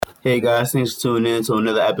Hey guys, thanks for tuning in to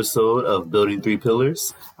another episode of Building Three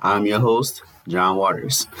Pillars. I'm your host, John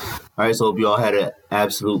Waters. All right, so hope you all had an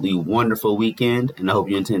absolutely wonderful weekend, and I hope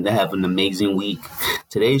you intend to have an amazing week.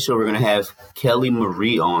 Today's show, we're going to have Kelly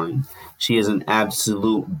Marie on. She is an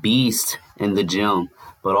absolute beast in the gym,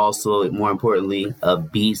 but also, more importantly, a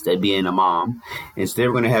beast at being a mom. And today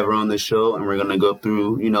we're going to have her on the show, and we're going to go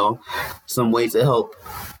through, some ways to help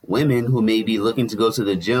women who may be looking to go to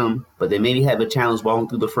the gym, but they maybe have a challenge walking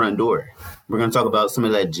through the front door. We're going to talk about some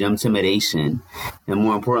of that gym intimidation, and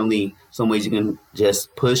more importantly, some ways you can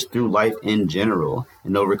just push through life in general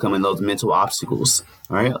and overcoming those mental obstacles.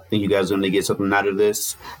 All right, I think you guys are going to get something out of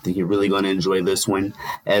this. I think you're really going to enjoy this one.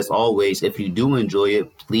 As always, if you do enjoy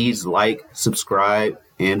it, please like, subscribe,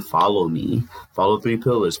 and follow me. Follow Three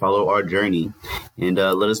Pillars, follow our journey, and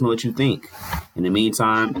let us know what you think. In the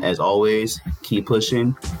meantime, as always, keep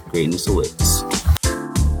pushing. Greatness awaits.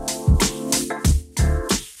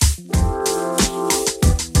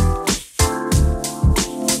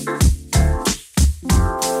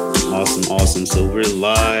 Awesome. So we're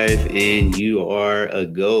live and you are a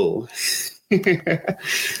go.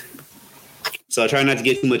 So I try not to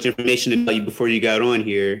get too much information about you before you got on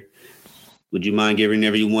here. Would you mind giving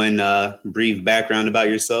everyone a brief background about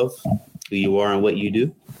yourself, who you are and what you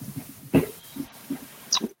do? Is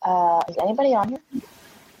anybody on here?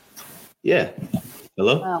 Yeah.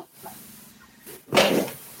 Hello?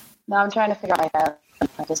 Oh. No, I'm trying to figure out my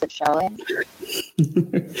phone. Is it showing?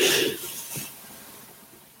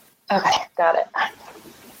 Okay, got it.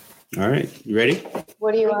 All right. You ready?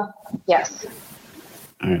 What do you want? Yes.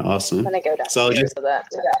 All right. Awesome. I'm going to go down so that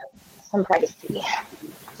some privacy.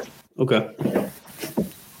 Okay.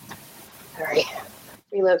 Sorry.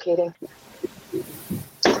 Relocating.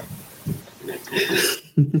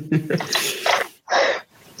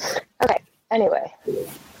 Okay. Anyway.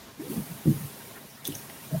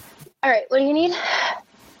 All right. What do you need? All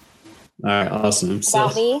right. Awesome.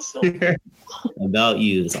 About me? About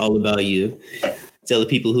you. It's all about you. Tell the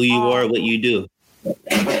people who you are, what you do.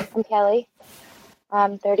 I'm Kelly.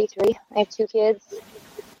 I'm 33. I have 2 kids.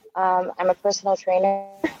 I'm a personal trainer,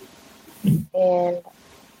 and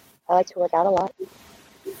I like to work out a lot.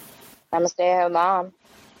 I'm a stay-at-home mom.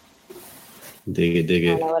 Dig it. I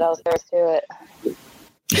don't know what else there's to it.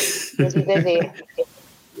 Busy.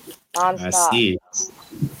 Non-stop.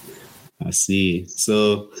 I see.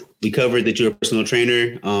 So we covered that you're a personal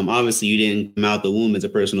trainer. Obviously, you didn't come out the womb as a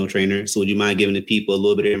personal trainer. So would you mind giving the people a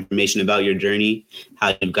little bit of information about your journey,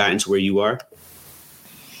 how you've gotten to where you are?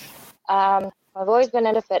 I've always been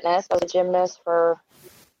into fitness. I was a gymnast for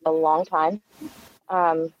a long time.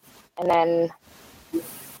 And then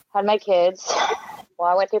had my kids. Well,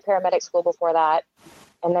 I went through paramedic school before that,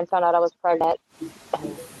 and then found out I was pregnant.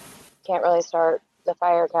 Can't really start the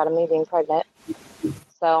fire academy being pregnant.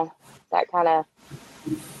 So that kind of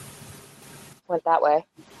went that way.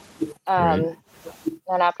 Right.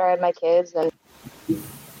 And after I had my kids, and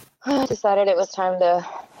I decided it was time to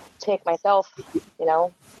take myself,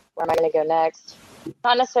 where am I going to go next?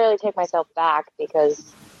 Not necessarily take myself back,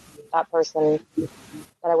 because that person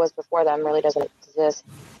that I was before them really doesn't exist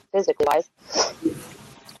physically wise.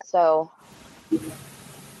 So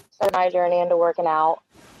started my journey into working out,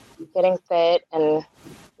 getting fit, and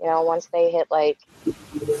once they hit like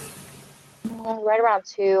right around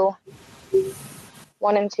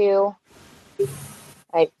 1 and 2,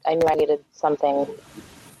 I knew I needed something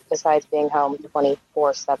besides being home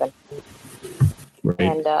 24/7. Right.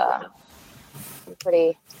 And I'm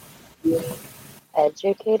pretty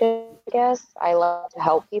educated, I guess. I love to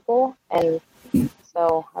help people, and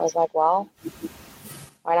so I was like, well,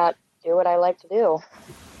 why not do what I like to do?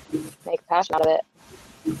 Make a passion out of it.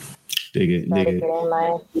 Dig it. Getting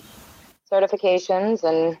my certifications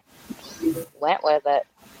and went with it.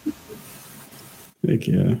 Heck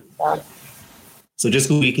yeah. So just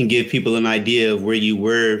so we can give people an idea of where you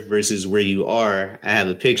were versus where you are, I have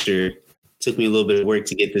a picture. Took me a little bit of work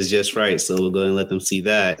to get this just right, so we'll go ahead and let them see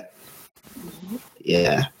that.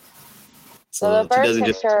 Yeah. So the first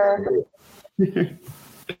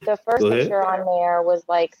picture on there was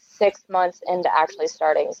like 6 months into actually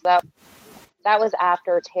starting. So that was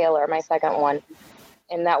after Taylor, my second one.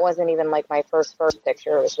 And that wasn't even like my first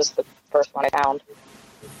picture. It was just the first one I found.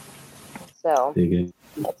 So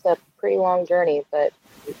it's a pretty long journey, but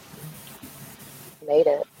made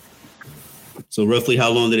it. So roughly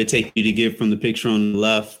how long did it take you to get from the picture on the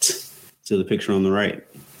left to the picture on the right?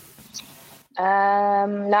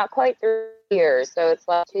 Not quite 3 years. So it's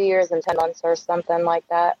like 2 years and 10 months or something like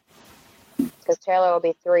that. Because Taylor will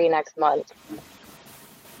be 3 next month.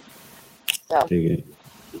 So the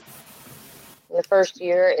first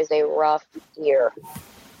year is a rough year.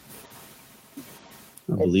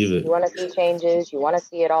 I believe it. You want to see changes, you want to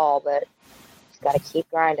see it all, but you got to keep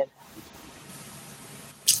grinding.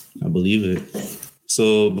 I believe it.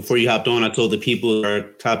 So before you hopped on, I told the people our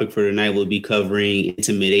topic for tonight will be covering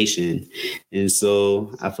intimidation. And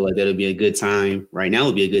so I feel like that'll be a good time. Right now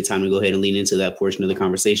would be a good time to go ahead and lean into that portion of the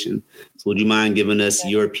conversation. So would you mind giving us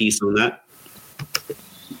your piece on that?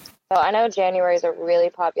 So I know January is a really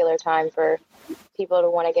popular time for people to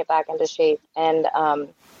want to get back into shape, and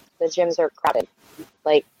the gyms are crowded.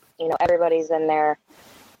 Like, everybody's in there.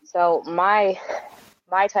 So my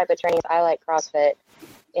type of training, I like CrossFit,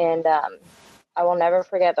 and I will never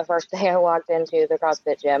forget the first day I walked into the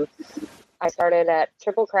CrossFit gym. I started at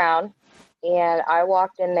Triple Crown, and I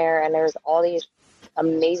walked in there, and there's all these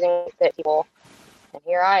amazing fit people. And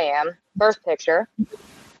here I am, first picture,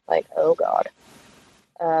 like, oh God.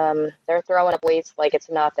 They're throwing up weights like it's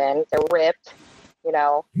nothing. They're ripped,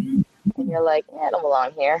 and you're like, I don't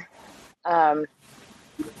belong here. You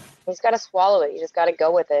just got to swallow it. You just got to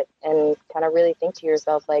go with it and kind of really think to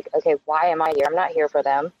yourself, like, okay, why am I here? I'm not here for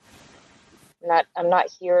them. I'm not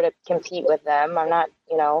here to compete with them. I'm not,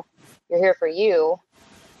 you're here for you.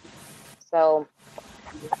 So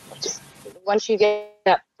just once you get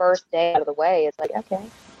that first day out of the way, it's like, okay,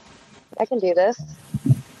 I can do this.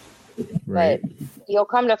 Right. But you'll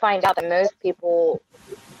come to find out that most people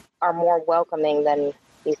are more welcoming than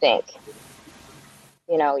you think.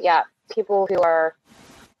 People who are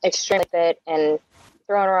extremely fit and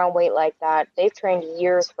throwing around weight like that, they've trained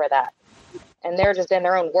years for that. And they're just in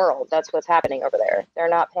their own world. That's what's happening over there. They're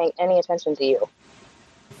not paying any attention to you.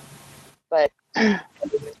 But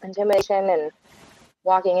intimidation and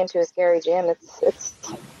walking into a scary gym, it's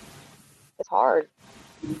hard.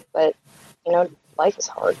 But, life is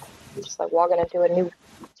hard. It's just like walking into a new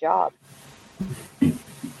job.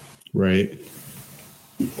 Right.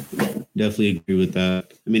 Definitely agree with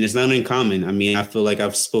that. I mean, it's not uncommon. I mean, I feel like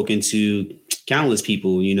I've spoken to countless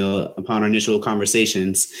people, upon our initial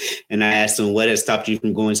conversations, and I asked them, what has stopped you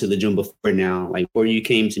from going to the gym before now? Like, before you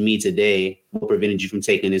came to me today, what prevented you from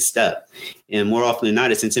taking this step? And more often than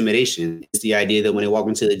not, it's intimidation. It's the idea that when they walk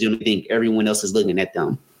into the gym, they think everyone else is looking at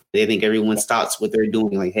them. They think everyone stops what they're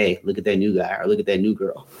doing. Like, hey, look at that new guy or look at that new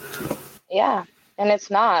girl. Yeah. And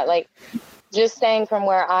it's not like just saying from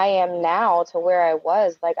where I am now to where I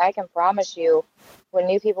was, like, I can promise you when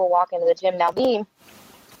new people walk into the gym now,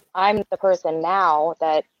 I'm the person now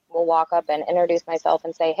that will walk up and introduce myself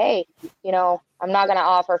and say, hey, I'm not going to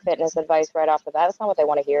offer fitness advice right off the bat. That's not what they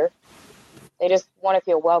want to hear. They just want to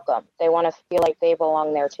feel welcome. They want to feel like they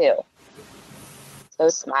belong there too. So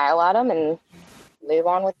smile at them and move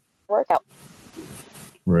on with the workout.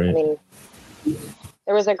 Right. I mean,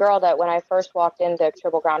 there was a girl that when I first walked into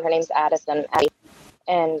Triple Crown, her name's Addison,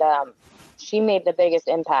 and she made the biggest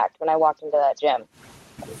impact when I walked into that gym.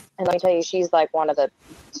 And let me tell you, she's like one of the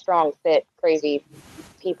strong, fit, crazy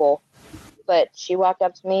people. But she walked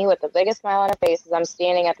up to me with the biggest smile on her face as I'm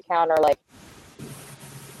standing at the counter like,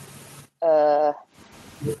 I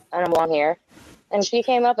don't belong here. And she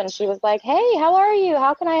came up and she was like, hey, how are you?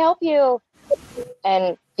 How can I help you?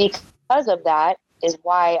 And because of that is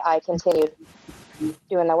why I continued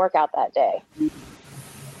doing the workout that day.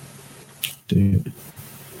 Dig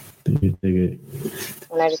it.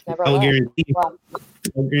 And I just never I would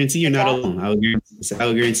left. guarantee you're not alone. I would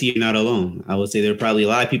guarantee you're not alone. I would say there are probably a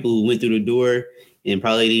lot of people who went through the door and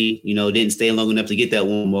probably, didn't stay long enough to get that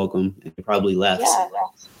warm welcome and probably left.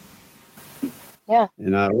 Yeah.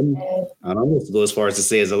 And I'd almost go as far as to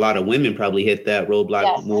say as a lot of women probably hit that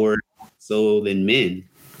roadblock more so than men.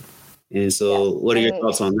 And so what are your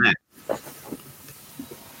thoughts on that?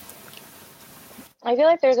 I feel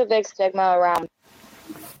like there's a big stigma around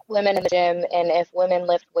women in the gym, and if women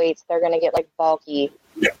lift weights, they're going to get like bulky.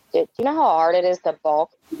 Yeah. Do you know how hard it is to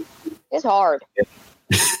bulk? It's hard.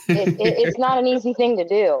 It's not an easy thing to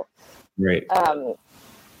do. Right.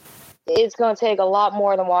 It's going to take a lot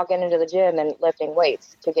more than walking into the gym and lifting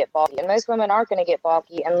weights to get bulky. And most women aren't going to get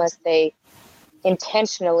bulky unless they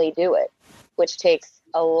intentionally do it, which takes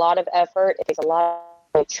a lot of effort. It takes a lot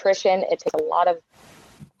of nutrition. It takes a lot of,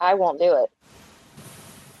 I won't do it.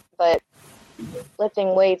 But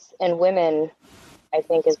lifting weights in women, I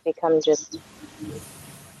think, has become just,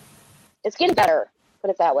 it's getting better. Put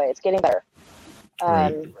it that way. It's getting better.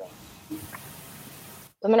 Right.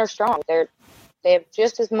 Women are strong. They have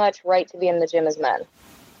just as much right to be in the gym as men.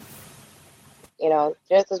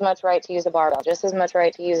 Just as much right to use a barbell, just as much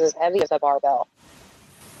right to use as heavy as a barbell.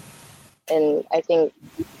 And I think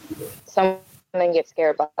some women get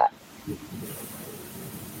scared by that.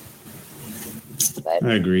 But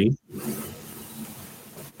I agree.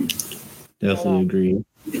 Definitely agree.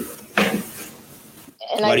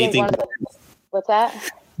 And why do you think? What's that?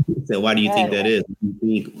 So why do you think that is? Do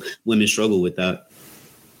you think women struggle with that?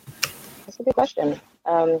 That's a good question.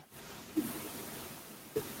 I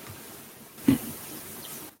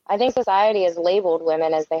think society has labeled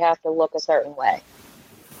women as they have to look a certain way.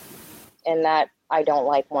 And that I don't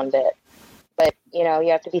like one bit. But, you know,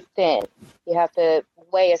 you have to be thin. You have to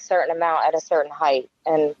weigh a certain amount at a certain height.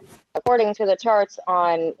 And according to the charts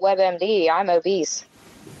on WebMD, I'm obese.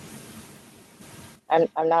 I'm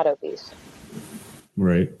not obese.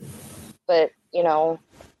 Right. But, you know,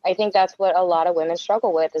 I think that's what a lot of women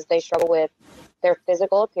struggle with, is they struggle with their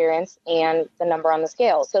physical appearance and the number on the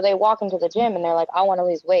scale. So they walk into the gym and they're like, I want to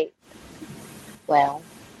lose weight. Well,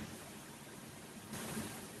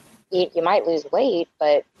 you might lose weight,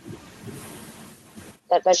 but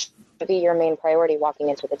that should be your main priority walking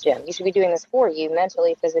into the gym. You should be doing this for you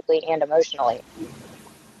mentally, physically, and emotionally.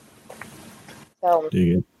 So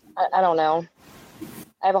I don't know.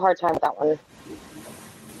 I have a hard time with that one.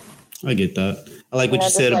 I get that. I like what you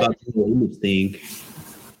said about the whole image thing.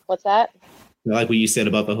 What's that? I like what you said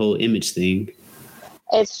about the whole image thing.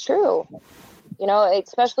 It's true. You know,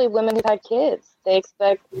 especially women who've had kids.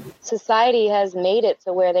 Society has made it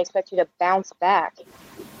to where they expect you to bounce back.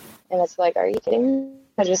 And it's like, are you kidding me?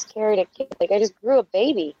 I just carried a kid. Like, I just grew a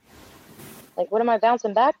baby. Like, what am I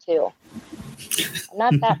bouncing back to? I'm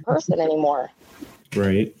not that person anymore.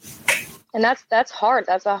 Right. And that's hard.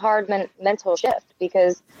 That's a hard mental shift,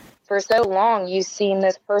 because for so long you've seen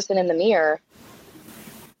this person in the mirror.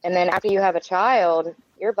 And then after you have a child,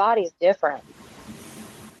 your body's different,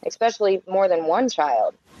 especially more than one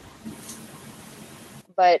child.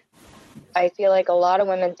 But I feel like a lot of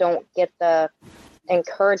women don't get the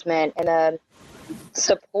encouragement and the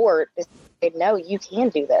support to say, no, you can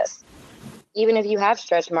do this. Even if you have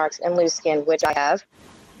stretch marks and loose skin, which I have,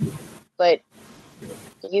 but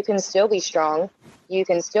you can still be strong. You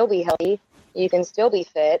can still be healthy. You can still be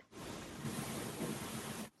fit,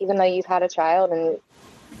 even though you've had a child and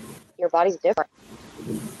your body's different.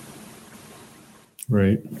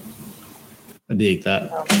 Right. I dig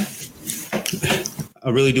that. I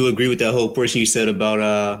really do agree with that whole portion you said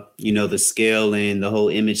about, the scale and the whole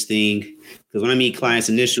image thing. Because when I meet clients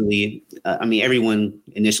initially, everyone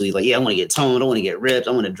initially like, yeah, I want to get toned. I want to get ripped.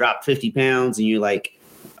 I want to drop 50 pounds. And you're like,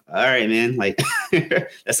 all right, man, like that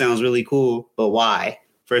sounds really cool. But why?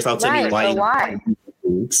 First, I'll tell you why. Why?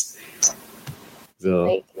 So,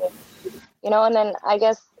 like, and then I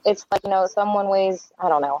guess it's like, someone weighs, I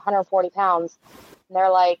don't know, 140 pounds. And they're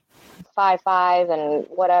like 5'5" and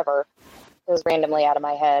whatever. It was randomly out of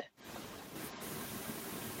my head.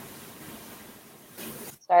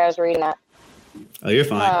 Sorry, I was reading that. Oh, you're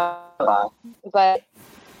fine. And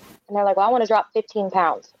they're like, well, I want to drop 15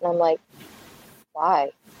 pounds. And I'm like, why?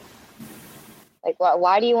 Like,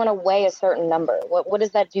 why do you want to weigh a certain number? What does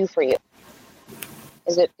that do for you?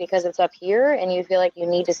 Is it because it's up here and you feel like you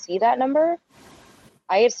need to see that number?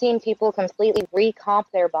 I have seen people completely recomp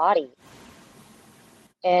their body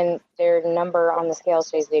and their number on the scale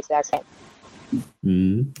stays the exact same.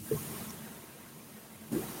 Mm-hmm.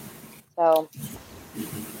 So,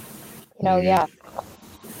 yeah.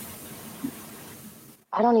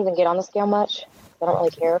 I don't even get on the scale much. I don't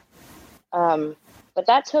really care. But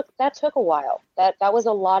that took a while. That was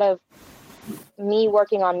a lot of me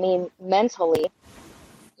working on me mentally,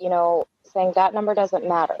 saying that number doesn't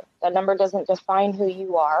matter. That number doesn't define who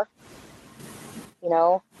you are.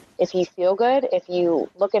 If you feel good, if you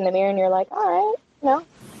look in the mirror and you're like, all right,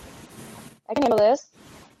 I can handle this.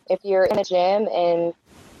 If you're in a gym and,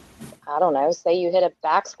 I don't know, say you hit a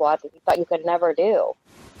back squat that you thought you could never do,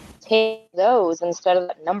 take those instead of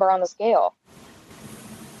that number on the scale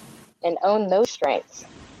and own those strengths.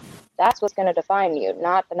 That's what's going to define you,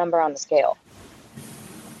 not the number on the scale.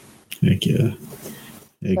 Heck yeah.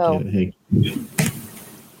 Heck yeah.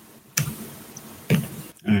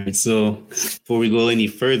 All right, so before we go any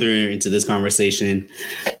further into this conversation,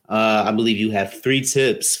 I believe you have 3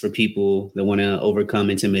 tips for people that want to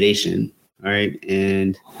overcome intimidation. All right,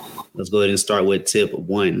 and let's go ahead and start with tip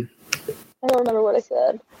 1. I don't remember what I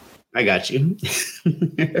said. I got you.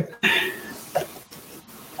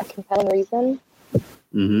 A compelling reason?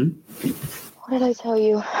 Mm-hmm. What did I tell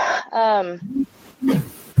you? I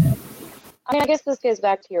guess this goes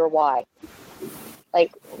back to your why.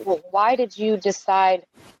 Like, why did you decide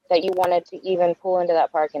that you wanted to even pull into that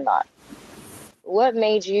parking lot? What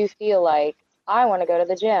made you feel like, I want to go to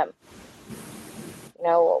the gym?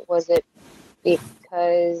 Was it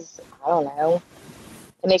because, I don't know,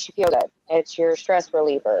 it makes you feel good? It's your stress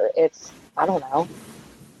reliever. It's, I don't know.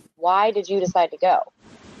 Why did you decide to go?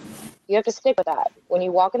 You have to stick with that. When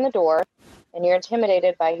you walk in the door and you're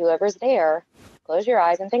intimidated by whoever's there, close your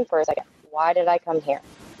eyes and think for a second. why did I come here?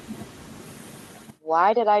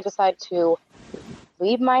 Why did I decide to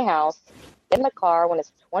leave my house, get in the car when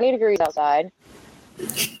it's 20 degrees outside,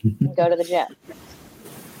 and go to the gym?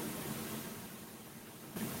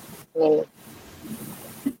 I mean,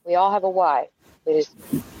 we all have a why. We just,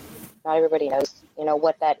 not everybody knows,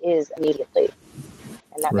 what that is immediately.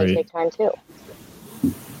 And that may take time too.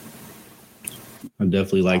 I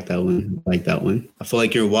definitely like that one. I feel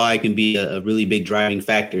like your why can be a really big driving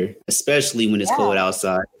factor, especially when it's cold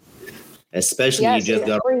outside. Especially you just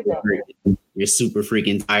got you're super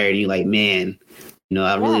freaking tired and you're like, man,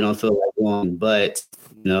 I really don't feel like going, but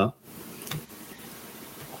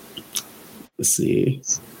let's see.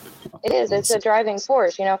 It's a driving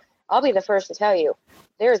force, I'll be the first to tell you.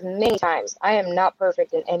 There's many times I am not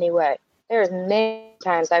perfect in any way. There's many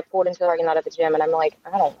times I've pulled into the parking lot at the gym and I'm like,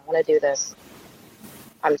 I don't want to do this.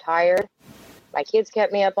 I'm tired. My kids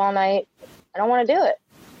kept me up all night. I don't want to do it.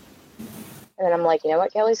 And then I'm like, you know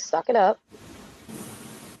what, Kelly, suck it up.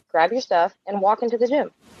 Grab your stuff and walk into the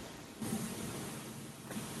gym.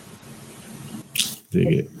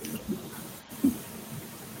 Dig it.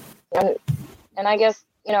 And I guess,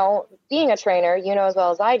 being a trainer, as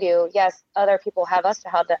well as I do, yes, other people have us to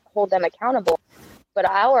hold them accountable. But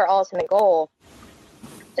our ultimate goal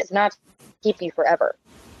is not to keep you forever.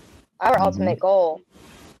 Our ultimate goal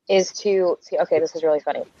is to see, okay, this is really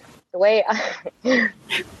funny. The way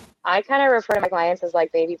I kind of refer to my clients as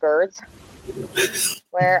like baby birds,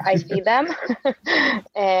 where I feed them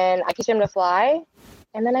and I teach them to fly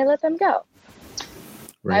and then I let them go.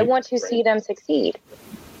 Right. I want to see them succeed.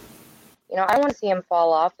 I want to see them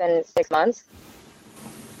fall off in 6 months.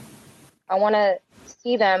 I want to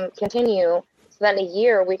see them continue so that in a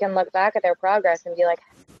year we can look back at their progress and be like,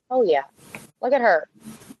 oh yeah, look at her.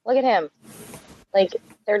 Look at him. Like,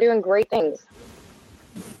 they're doing great things.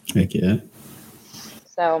 Heck yeah.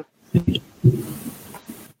 So.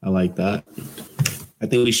 I like that. I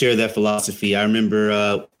think we share that philosophy. I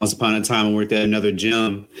remember once upon a time I worked at another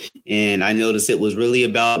gym and I noticed it was really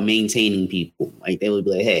about maintaining people. Like they would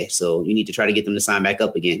be like, hey, so you need to try to get them to sign back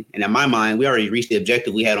up again. And in my mind, we already reached the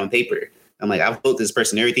objective we had on paper. I'm like, I've told this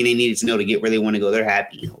person everything they needed to know to get where they want to go. They're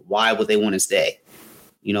happy. Why would they want to stay?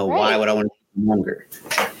 Why would I want to stay longer?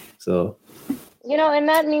 So. And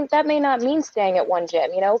that may not mean staying at one gym.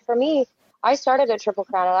 For me, I started at Triple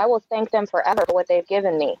Crown and I will thank them forever for what they've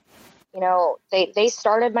given me. They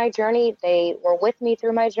started my journey. They were with me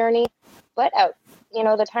through my journey. But at,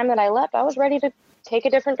 the time that I left, I was ready to take a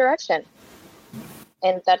different direction.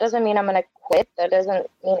 And that doesn't mean I'm going to quit. That doesn't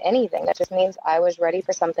mean anything. That just means I was ready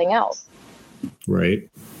for something else. Right.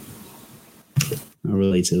 I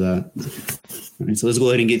relate to that. All right, so let's go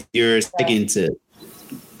ahead and get your second tip.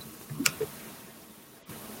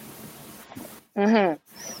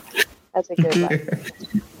 That's a good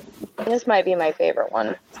one. This might be my favorite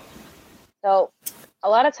one. So a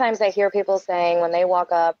lot of times I hear people saying when they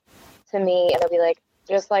walk up to me and they'll be like,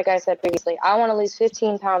 just like I said previously, I want to lose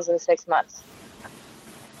 15 pounds in 6 months.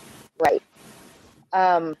 Right.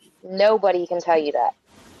 Nobody can tell you that.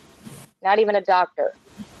 Not even a doctor.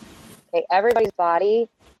 Okay, everybody's body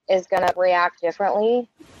is going to react differently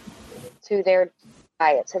to their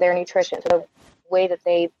diet, to their nutrition, to the way that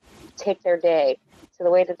they take their day, to the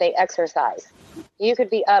way that they exercise. You could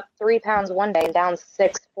be up 3 pounds one day and down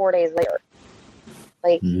 4 days later.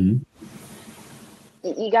 Like, you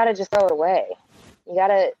got to just throw it away. You got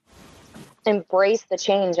to embrace the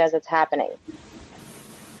change as it's happening.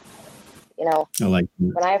 I like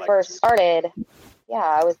that. When I first started,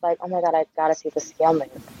 I was like, oh my God, I've got to see the scale move.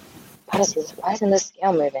 Why isn't this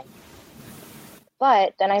scale moving?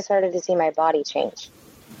 But then I started to see my body change.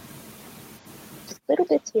 Just little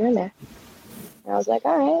bits here and there. And I was like,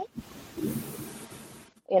 all right.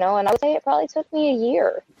 And I would say it probably took me a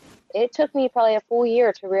year. It took me probably a full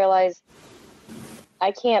year to realize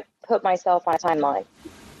I can't put myself on a timeline.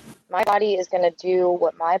 My body is going to do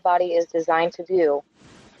what my body is designed to do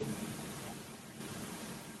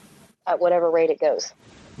at whatever rate it goes.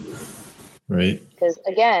 Right. Because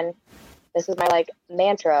again, this is my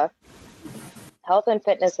mantra. Health and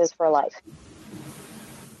fitness is for life.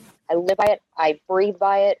 I live by it. I breathe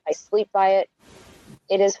by it. I sleep by it.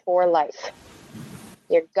 It is for life.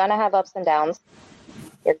 You're going to have ups and downs.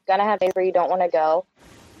 You're going to have days where you don't want to go.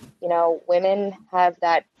 Women have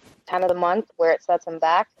that time of the month where it sets them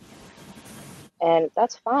back. And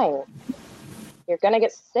that's fine. You're going to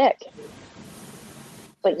get sick.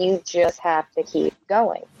 But you just have to keep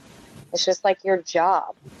going. It's just like your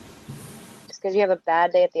job. Just because you have a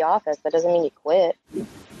bad day at the office, that doesn't mean you quit.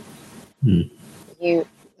 You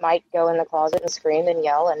might go in the closet and scream and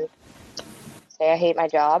yell and say, I hate my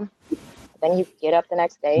job. then you get up the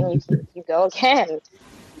next day and you go again.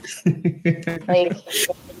 Like,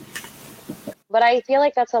 but I feel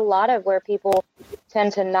like that's a lot of where people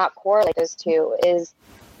tend to not correlate those two is,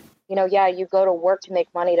 you know, yeah, you go to work to make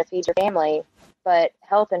money to feed your family, but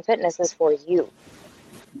health and fitness is for you.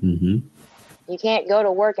 Mm-hmm. You can't go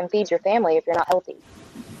to work and feed your family if you're not healthy.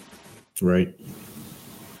 Right.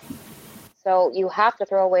 So you have to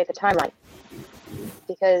throw away the timeline,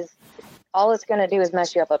 because all it's going to do is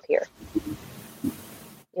mess you up here.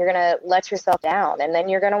 You're going to let yourself down, and then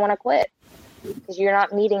you're going to want to quit because you're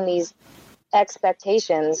not meeting these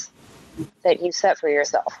expectations that you set for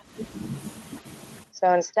yourself.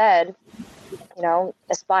 So instead, you know,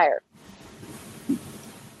 aspire. You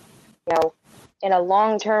know, in a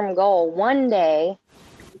long-term goal, one day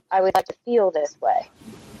I would like to feel this way.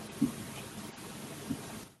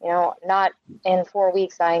 You know, not in 4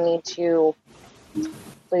 weeks I need to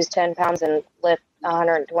lose 10 pounds and lift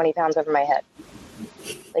 120 pounds over my head.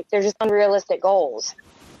 Like, they're just unrealistic goals.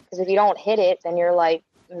 Because if you don't hit it, then you're like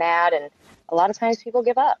mad, and a lot of times people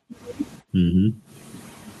give up. Mm-hmm.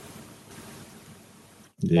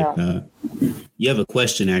 Yeah. You have a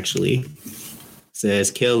question, actually. Says,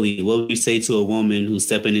 Kelly, what would you say to a woman who's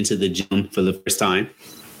stepping into the gym for the first time?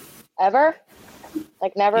 Ever?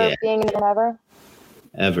 Like never being in the gym ever?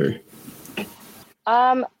 Ever.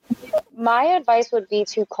 My advice would be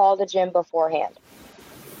to call the gym beforehand.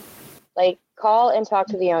 Like, call and talk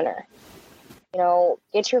to the owner. You know,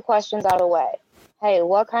 get your questions out of the way. Hey,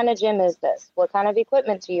 what kind of gym is this? What kind of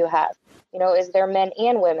equipment do you have? You know, is there men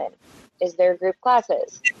and women? Is there group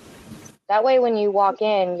classes? That way, when you walk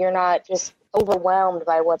in, you're not just overwhelmed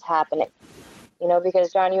by what's happening. You know,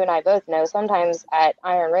 because John, you and I both know sometimes at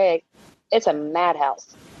Iron Rig, it's a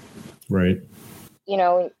madhouse. Right. You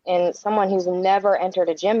know, and someone who's never entered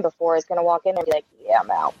a gym before is going to walk in and be like, yeah,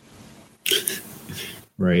 I'm out.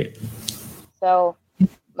 Right. So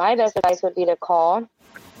my best advice would be to call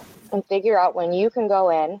and figure out when you can go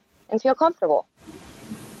in and feel comfortable.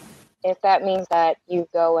 If that means that you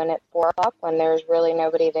go in at 4 o'clock when there's really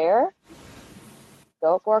nobody there,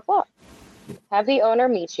 go at 4 o'clock. Have the owner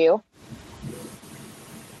meet you.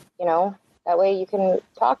 You know, that way you can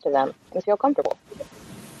talk to them and feel comfortable.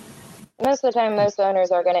 And most of the time, most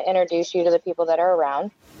owners are going to introduce you to the people that are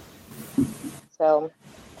around. So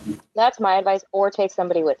that's my advice, or take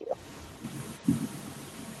somebody with you.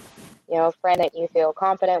 You know, a friend that you feel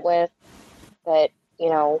confident with, that, you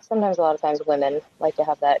know, sometimes a lot of times women like to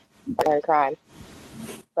have that partner in crime.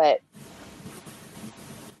 But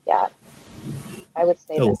yeah, I would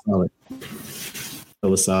say that.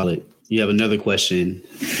 Was solid. You have another question.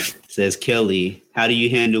 It says, Kelly, how do you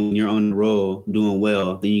handle when you're on the roll doing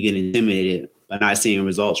well, then you get intimidated by not seeing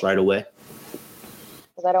results right away?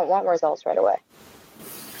 Because I don't want results right away.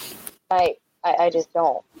 I just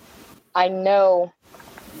don't. I know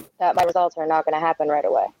that my results are not going to happen right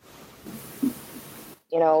away.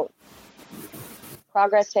 You know,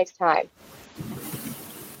 progress takes time.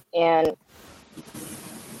 And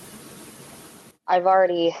I've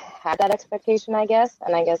already had that expectation, I guess.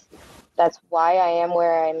 And I guess that's why I am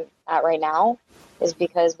where I'm at right now, is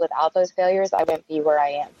because without those failures, I wouldn't be where I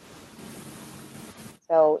am.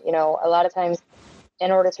 So, you know, a lot of times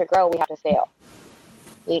in order to grow, we have to fail.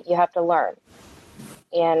 You have to learn.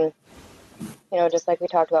 And, you know, just like we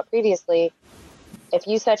talked about previously, if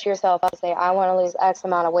you set yourself up and say, I want to lose X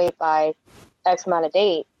amount of weight by X amount of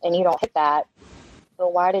date, and you don't hit that,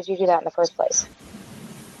 well, why did you do that in the first place?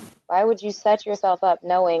 Why would you set yourself up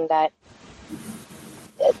knowing that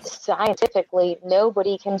scientifically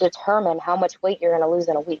nobody can determine how much weight you're going to lose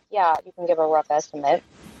in a week? Yeah, you can give a rough estimate,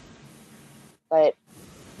 but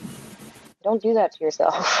don't do that to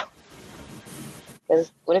yourself.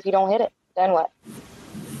 Because what if you don't hit it? Then what?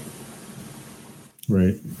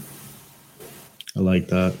 Right. I like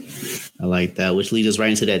that. Which leads us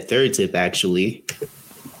right into that third tip, actually.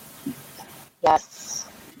 Yes.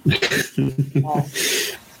 Yes.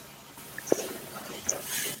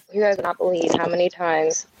 You guys would not believe how many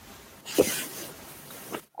times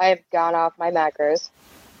I've gone off my macros.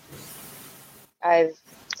 I've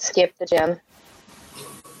skipped the gym.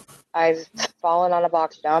 I've fallen on a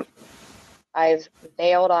box jump. I've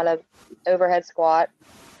bailed on a overhead squat.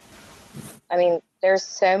 I mean, there's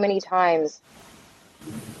so many times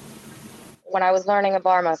when I was learning a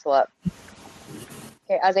bar muscle up.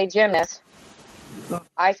 Okay, as a gymnast,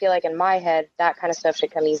 I feel like in my head, that kind of stuff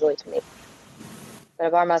should come easily to me. But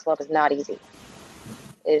a bar muscle up is not easy.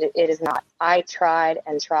 It is not. I tried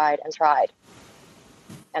and tried and tried,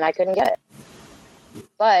 and I couldn't get it.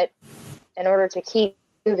 But in order to keep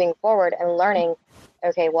moving forward and learning,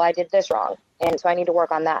 okay, well, I did this wrong, and so I need to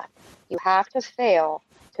work on that. You have to fail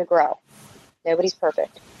to grow. Nobody's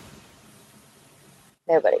perfect.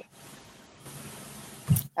 Nobody.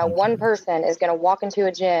 Now, one person is going to walk into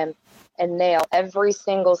a gym and nail every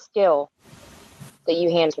single skill that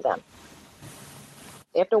you hand to them.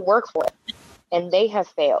 They have to work for it, and they have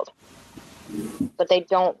failed, but they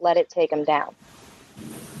don't let it take them down.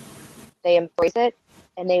 They embrace it,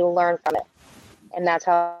 and they learn from it, and that's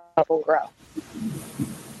how people grow.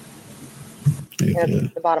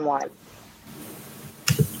 That's the bottom line.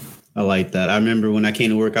 I like that. I remember when I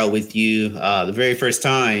came to work out with you the very first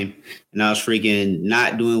time, and I was freaking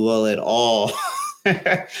not doing well at all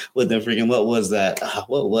with the freaking, what was that?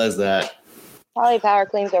 Probably power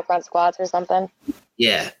cleans or front squats or something.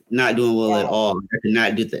 Yeah, not doing well at all. I could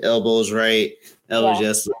not do the elbows right. That was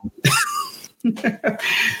just...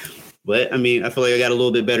 But, I mean, I feel like I got a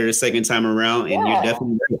little bit better the second time around, and you're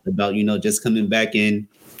definitely right about, just coming back and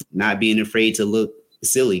not being afraid to look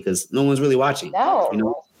silly because no one's really watching.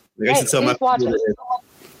 No. Like I used to tell my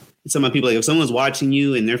people, like, if someone's watching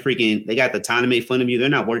you and they got the time to make fun of you, they're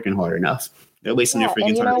not working hard enough. They're wasting their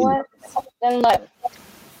freaking time. You know what? Then look,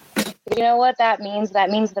 you know what that means? That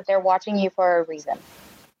means that they're watching you for a reason.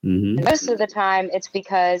 Mm-hmm. And most of the time, it's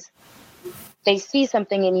because they see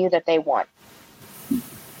something in you that they want.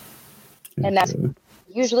 And that's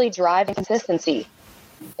usually drive and consistency.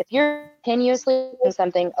 If you're continuously doing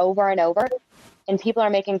something over and over and people are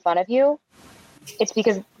making fun of you, it's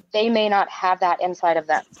because they may not have that inside of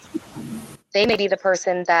them. They may be the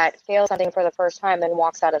person that fails something for the first time and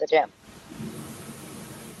walks out of the gym.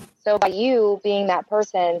 So by you being that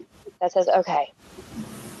person that says, okay,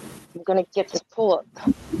 I'm going to get this pull-up,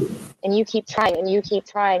 and you keep trying and you keep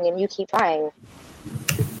trying and you keep trying,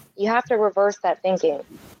 you have to reverse that thinking.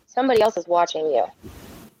 Somebody else is watching you.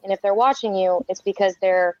 And if they're watching you, it's because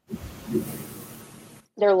they're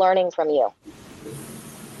learning from you.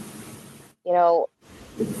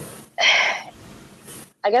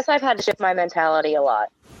 I guess I've had to shift my mentality a lot.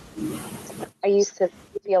 I used to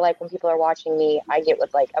feel like when people are watching me, I would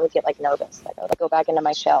get nervous. Like I would go back into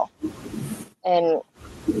my shell. And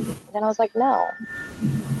then I was like, no,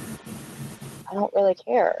 I don't really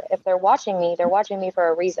care. If they're watching me for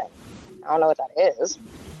a reason. I don't know what that is,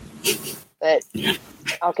 but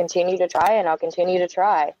I'll continue to try and I'll continue to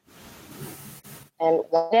try. And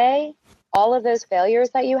one day, all of those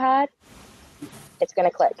failures that you had, it's going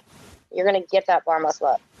to click. You're going to get that bar muscle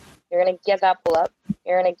up. You're going to get that pull up.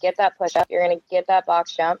 You're going to get that push up. You're going to get that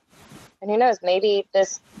box jump. And who knows, maybe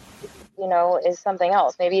this, is something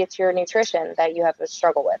else. Maybe it's your nutrition that you have to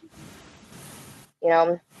struggle with.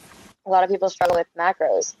 A lot of people struggle with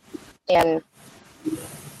macros, and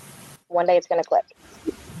one day it's going to click.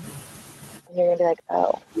 And you're going to be like,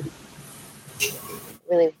 oh, it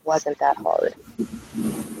really wasn't that hard.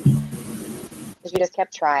 Because you just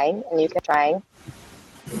kept trying and you kept trying.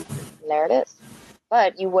 And there it is.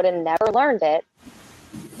 But you would have never learned it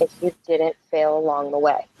if you didn't fail along the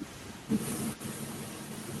way.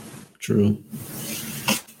 True.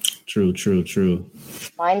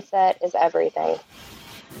 Mindset is everything.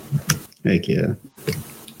 Heck yeah.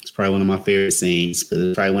 It's probably one of my favorite sayings because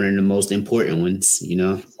it's probably one of the most important ones,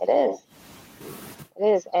 It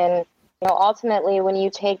is. And, ultimately, when you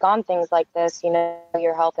take on things like this,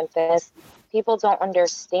 your health and fitness, people don't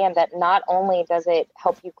understand that not only does it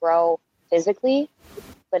help you grow physically,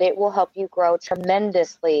 but it will help you grow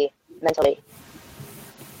tremendously mentally.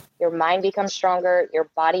 Your mind becomes stronger, your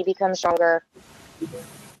body becomes stronger,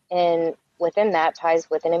 and within that ties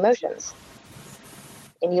within emotions.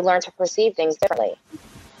 And you learn to perceive things differently.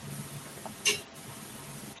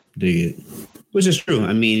 Dig it. Which is true.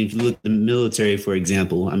 I mean, if you look at the military, for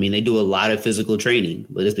example, they do a lot of physical training,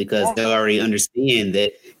 but it's because they already understand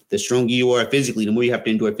that the stronger you are physically, the more you have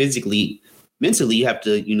to endure physically. Mentally, you have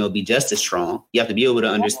to, be just as strong. You have to be able to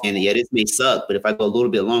understand that, this may suck, but if I go a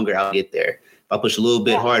little bit longer, I'll get there. If I push a little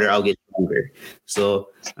bit harder, I'll get stronger. So,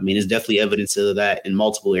 there's definitely evidence of that in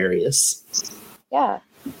multiple areas. Yeah.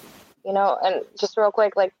 And just real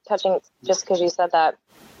quick, touching, just because you said that,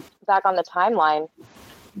 back on the timeline,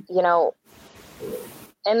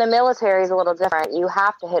 in the military is a little different. You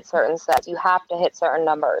have to hit certain sets. You have to hit certain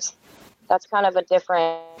numbers. That's kind of a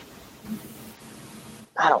different,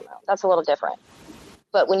 I don't know. That's a little different.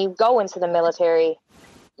 But when you go into the military,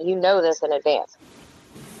 you know this in advance.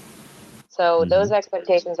 So those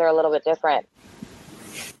expectations are a little bit different,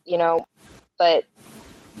 but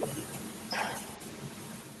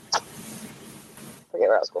forget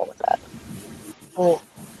where I was going with that. It'll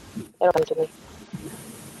come to me.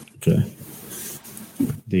 Okay.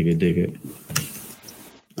 Dig it.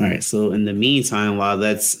 All right. So in the meantime, while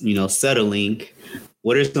that's, settling,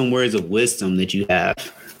 what are some words of wisdom that you have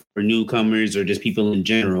for newcomers or just people in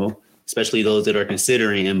general, especially those that are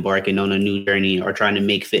considering embarking on a new journey or trying to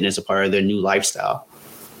make fitness a part of their new lifestyle?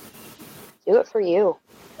 Do it for you.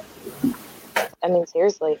 I mean,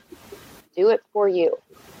 seriously, do it for you.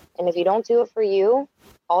 And if you don't do it for you,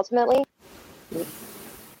 ultimately,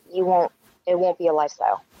 it won't be a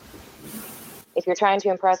lifestyle. If you're trying to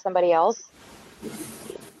impress somebody else,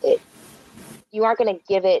 you aren't going to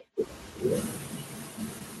give it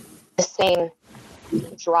the same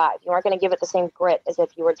drive. You aren't going to give it the same grit as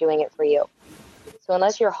if you were doing it for you. So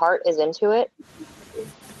unless your heart is into it,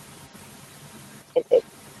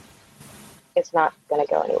 it's not going to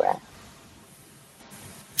go anywhere.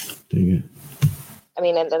 Dang it. I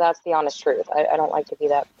mean, and that's the honest truth. I don't like to be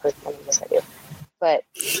that person. Yes, I do. But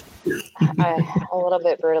I'm a little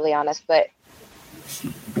bit brutally honest, but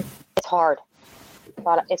it's hard.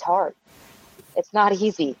 It's hard. It's not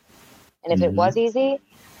easy. And if it was easy,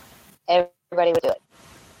 everybody would do it.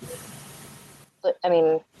 But, I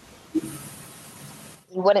mean,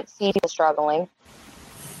 you wouldn't see people struggling.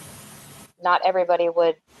 Not everybody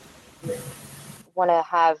would want to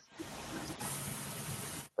have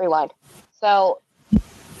rewind. So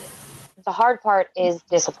the hard part is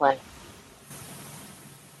discipline.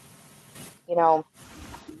 You know,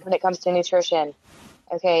 when it comes to nutrition,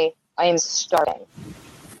 okay, I am starving.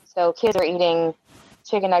 So kids are eating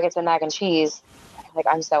chicken nuggets and mac and cheese. Like,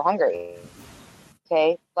 I'm so hungry.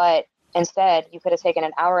 Okay, but instead, you could have taken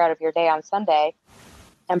an hour out of your day on Sunday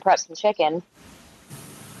and prepped some chicken,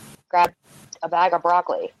 grabbed a bag of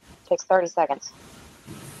broccoli. It takes 30 seconds.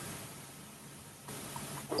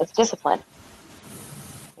 It's discipline.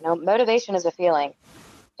 You know, motivation is a feeling,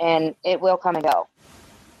 and it will come and go.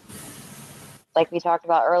 Like we talked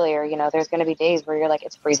about earlier, you know, there's going to be days where you're like,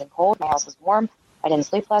 it's freezing cold, my house is warm, I didn't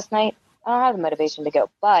sleep last night, I don't have the motivation to go.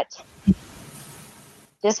 But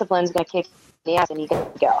discipline's going to kick the ass and you can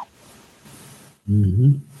go.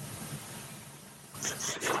 Mm-hmm.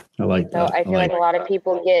 I like that. So I feel like a lot of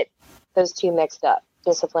people get those two mixed up,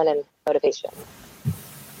 discipline and motivation.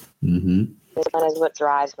 Mm-hmm. Discipline is what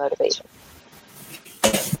drives motivation.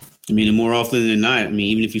 I mean, more often than not, I mean,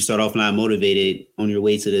 even if you start off not motivated on your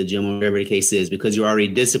way to the gym or whatever the case is, because you're already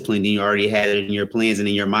disciplined and you already had it in your plans and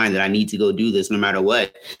in your mind that I need to go do this no matter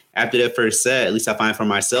what. After that first set, at least I find for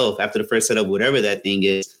myself, after the first set of whatever that thing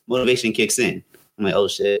is, motivation kicks in. I'm like, oh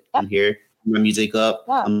shit, I'm here. My music up.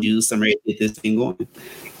 I'm juiced. I'm ready to get this thing going.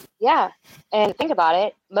 Yeah. And think about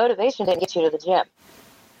it. Motivation didn't get you to the gym.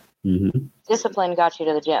 Mm-hmm. Discipline got you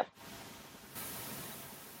to the gym.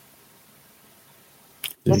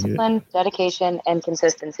 Discipline, dedication, and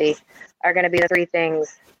consistency are going to be the three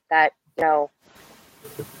things that, you know,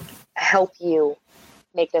 help you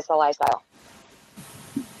make this a lifestyle.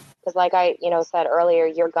 Because like I, said earlier,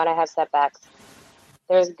 you're going to have setbacks.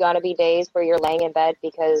 There's going to be days where you're laying in bed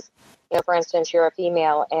because, for instance, you're a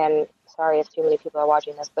female, and sorry if too many people are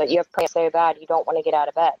watching this, but you have cramps so bad you don't want to get out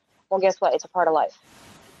of bed. Well, guess what? It's a part of life.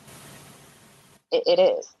 It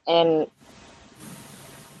is. And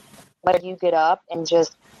whether you get up and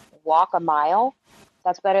just walk a mile,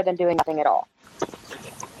 that's better than doing nothing at all.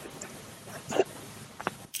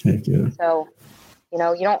 Heck yeah. So, you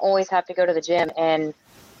don't always have to go to the gym and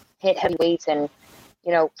hit heavy weights and,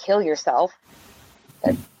 kill yourself.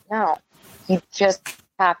 But no, you just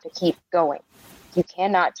have to keep going. You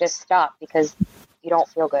cannot just stop because you don't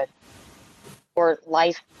feel good or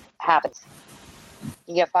life happens.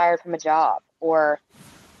 You get fired from a job or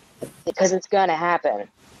because it's going to happen.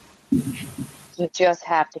 You just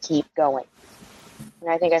have to keep going. And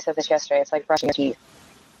I think I said this yesterday. It's like brushing your teeth.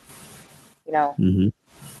 Mm-hmm.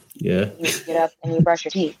 Yeah. You get up and you brush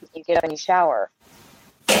your teeth. You get up and you shower.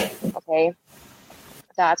 Okay?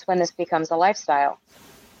 That's when this becomes a lifestyle.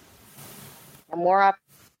 And more often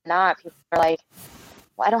than not, people are like,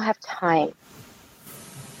 well, I don't have time.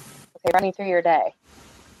 Okay, run me through your day.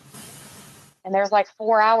 And there's like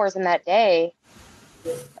 4 hours in that day,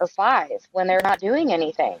 or 5, when they're not doing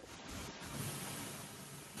anything.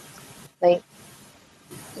 Like,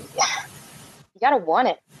 you gotta want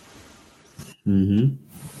it. Mm-hmm.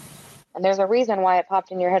 And there's a reason why it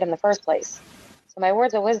popped in your head in the first place. So my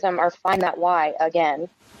words of wisdom are find that why again.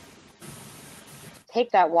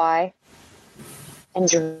 Take that why and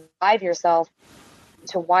drive yourself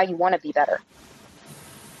to why you want to be better.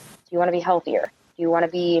 Do you want to be healthier? Do you want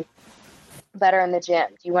to be better in the gym?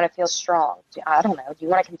 Do you want to feel strong? I don't know. Do you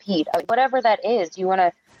want to compete? Whatever that is. Do you want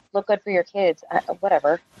to look good for your kids?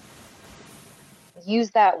 Whatever.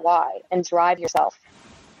 Use that why and drive yourself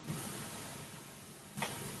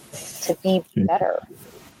to be better.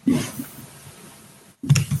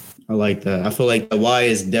 I like that. I feel like the why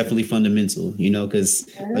is definitely fundamental, because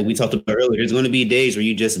like we talked about earlier, there's going to be days where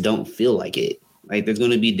you just don't feel like it. Like there's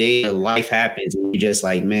going to be days where life happens and you're just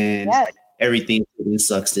like, man, Yes. everything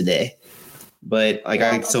sucks today. But like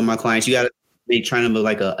I tell my clients, you got to be trying to build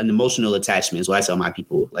like an emotional attachment. So I tell my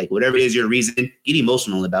people, like whatever it is your reason, get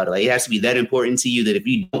emotional about it. Like it has to be that important to you that if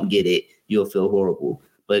you don't get it, you'll feel horrible.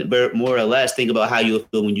 But more or less, think about how you'll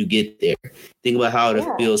feel when you get there. Think about how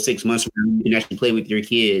it'll feel 6 months from now you can actually play with your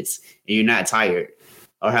kids and you're not tired.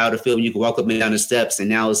 Or how it'll feel when you can walk up and down the steps and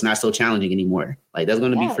now it's not so challenging anymore. Like that's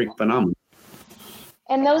going to be freaking phenomenal.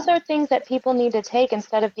 And those are things that people need to take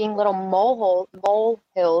instead of being little mole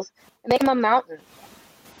hills and make them a mountain.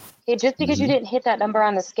 Okay, just because you didn't hit that number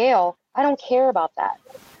on the scale, I don't care about that.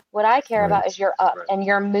 What I care about is you're up and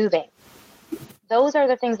you're moving. Those are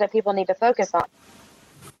the things that people need to focus on.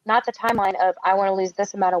 Not the timeline of, I want to lose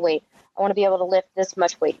this amount of weight. I want to be able to lift this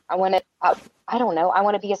much weight. I want to, I don't know, I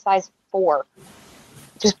want to be a size 4.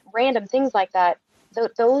 Just random things like that.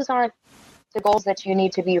 Those aren't the goals that you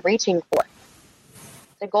need to be reaching for.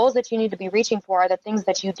 The goals that you need to be reaching for are the things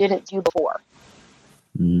that you didn't do before.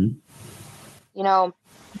 Mm-hmm. You know,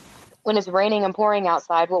 when it's raining and pouring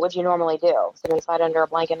outside, what would you normally do? Sit inside under a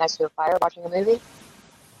blanket next to a fire watching a movie?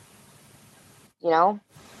 You know?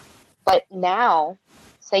 But now,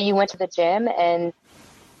 say you went to the gym and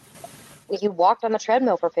you walked on the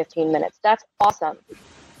treadmill for 15 minutes. That's awesome.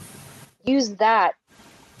 Use that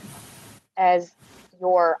as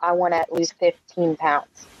your, I want to lose 15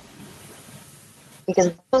 pounds.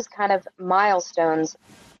 Because those kind of milestones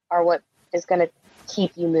are what is going to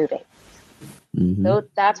keep you moving. Mm-hmm. So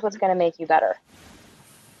that's what's going to make you better.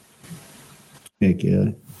 Heck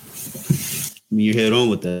yeah. I mean, you hit on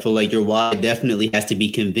with that. I feel like your why definitely has to be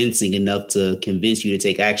convincing enough to convince you to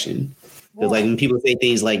take action. Because like when people say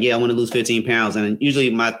things like, yeah, I want to lose 15 pounds. And usually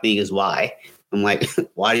my thing is why. I'm like,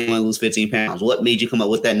 why do you want to lose 15 pounds? What made you come up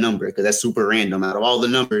with that number? Because that's super random. Out of all the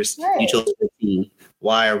numbers, you chose 15.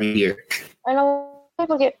 Why are we here? I know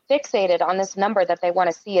people get fixated on this number that they want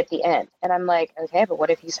to see at the end. And I'm like, okay, but what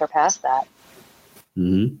if you surpass that?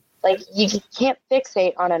 Mm-hmm. Like, you can't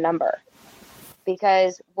fixate on a number.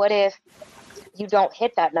 Because what if you don't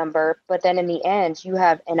hit that number, but then in the end, you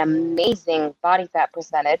have an amazing body fat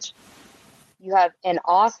percentage. You have an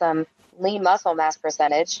awesome lean muscle mass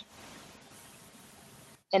percentage.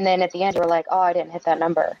 And then at the end, you're like, oh, I didn't hit that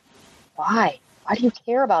number. Why? Why do you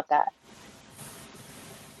care about that?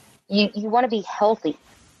 You want to be healthy.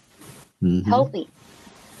 Mm-hmm. Healthy.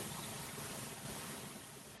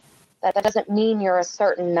 That doesn't mean you're a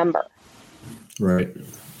certain number. Right.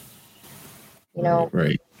 You know?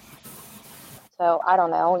 Right. So, I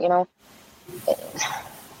don't know, you know.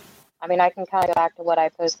 I mean, I can kind of go back to what I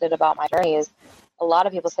posted about my journey is a lot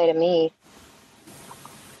of people say to me,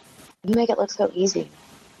 you make it look so easy.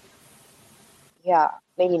 Yeah,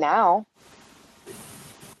 maybe now.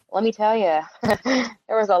 Let me tell you,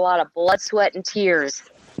 there was a lot of blood, sweat, and tears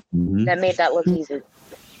that made that look easy.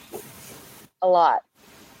 A lot.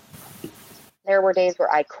 There were days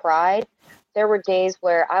where I cried. There were days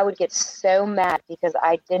where I would get so mad because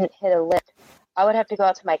I didn't hit a lift. I would have to go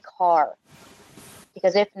out to my car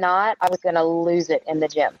because if not, I was going to lose it in the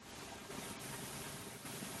gym.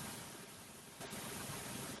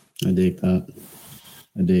 I dig that.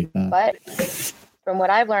 But from what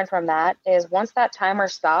I've learned from that is once that timer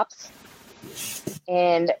stops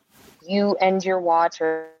and you end your watch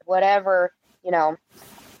or whatever, you know,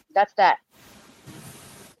 that's that.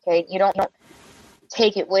 Okay, you don't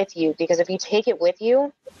take it with you because if you take it with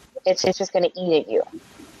you, it's just going to eat at you.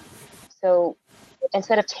 So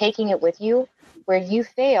instead of taking it with you, where you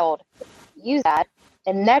failed, use that,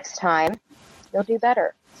 and next time you'll do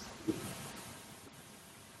better.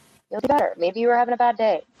 You'll do better. Maybe you were having a bad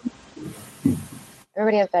day.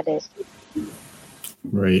 Everybody has bad days.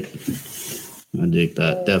 Right. I dig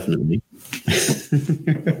that. Definitely.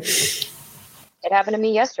 It happened to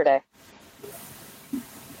me yesterday.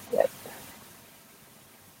 Yep.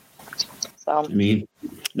 So, I mean,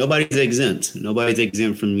 nobody's exempt. Nobody's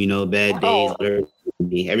exempt from, you know, bad days. Whatever.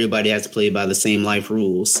 Everybody has to play by the same life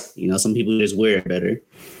rules. You know, some people just wear it better.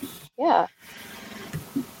 Yeah.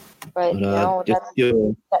 But, you know,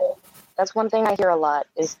 that's one thing I hear a lot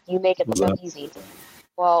is you make it so easy.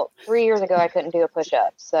 Well, 3 years ago, I couldn't do a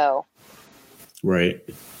push-up, so. Right.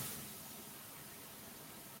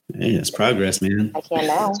 Hey, that's progress, man. I can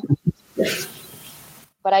now.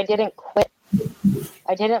 But I didn't quit.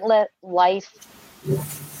 I didn't let life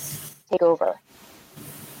take over.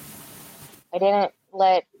 I didn't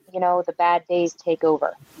let, you know, the bad days take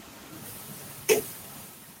over.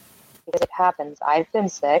 Because it happens. I've been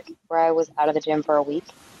sick where I was out of the gym for a week,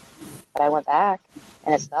 but I went back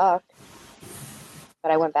and it sucked.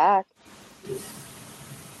 But I went back.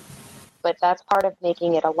 But that's part of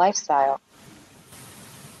making it a lifestyle.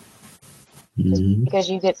 Just because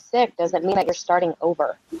you get sick doesn't mean that you're starting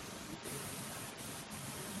over.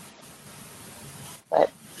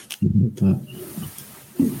 But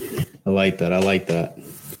I like that.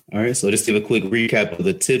 All right, so just give a quick recap of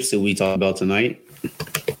the tips that we talked about tonight.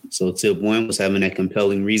 So tip 1 was having that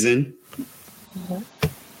compelling reason.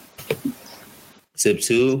 Tip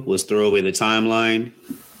 2 was throw away the timeline.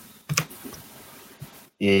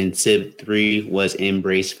 And tip 3 was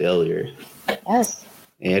embrace failure. Yes.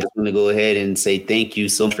 And I just want to go ahead and say thank you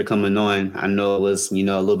so much for coming on. I know it was, a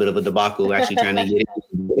little bit of a debacle actually trying to get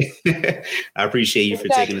it. I appreciate you for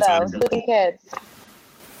taking the time. Kids.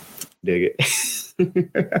 Dig it.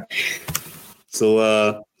 So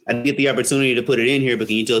I didn't get the opportunity to put it in here, but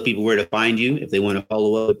can you tell people where to find you if they want to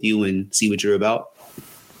follow up with you and see what you're about?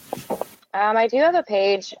 I do have a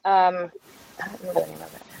page. I don't remember the name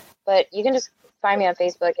of it, but you can just find me on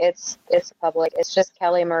Facebook. It's public. It's just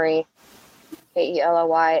Kelly Marie,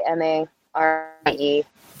 KELLYMARIE.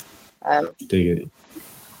 Dig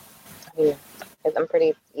it. I'm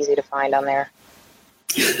pretty easy to find on there.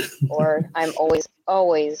 Or I'm always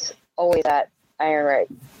at Iron Rig.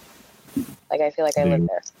 Like, I feel like I live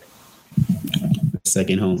there.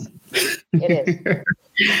 Second home. It is.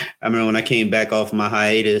 I remember when I came back off my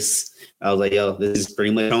hiatus, I was like, yo, this is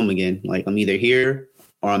pretty much home again. Like, I'm either here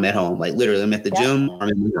or I'm at home. Like, literally, I'm at the gym or I'm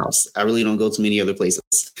in my house. I really don't go to many other places.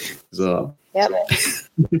 So,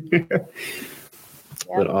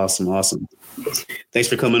 But awesome. Thanks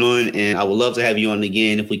for coming on, and I would love to have you on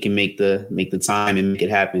again if we can make the time and make it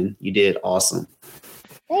happen. You did awesome.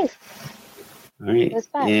 Thanks. All right.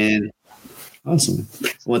 And awesome. I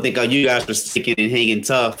want to thank you guys for sticking and hanging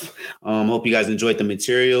tough. Hope you guys enjoyed the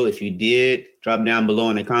material. If you did, drop down below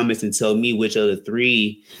in the comments and tell me which of the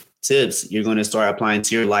 3 tips you're going to start applying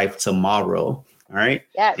to your life tomorrow. All right.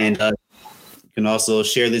 Yeah. And you can also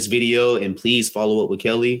share this video and please follow up with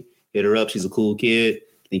Kelly. Hit her up. She's a cool kid.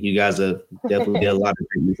 I think you guys have definitely get a lot of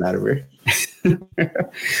greatness out of her. All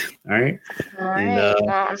right. All right. And,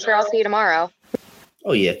 I'm sure I'll see you tomorrow.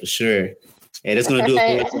 Oh, yeah, for sure. Hey, that's going to do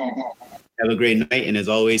it for us. Have a great night. And as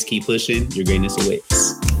always, keep pushing. Your greatness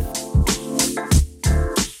awaits.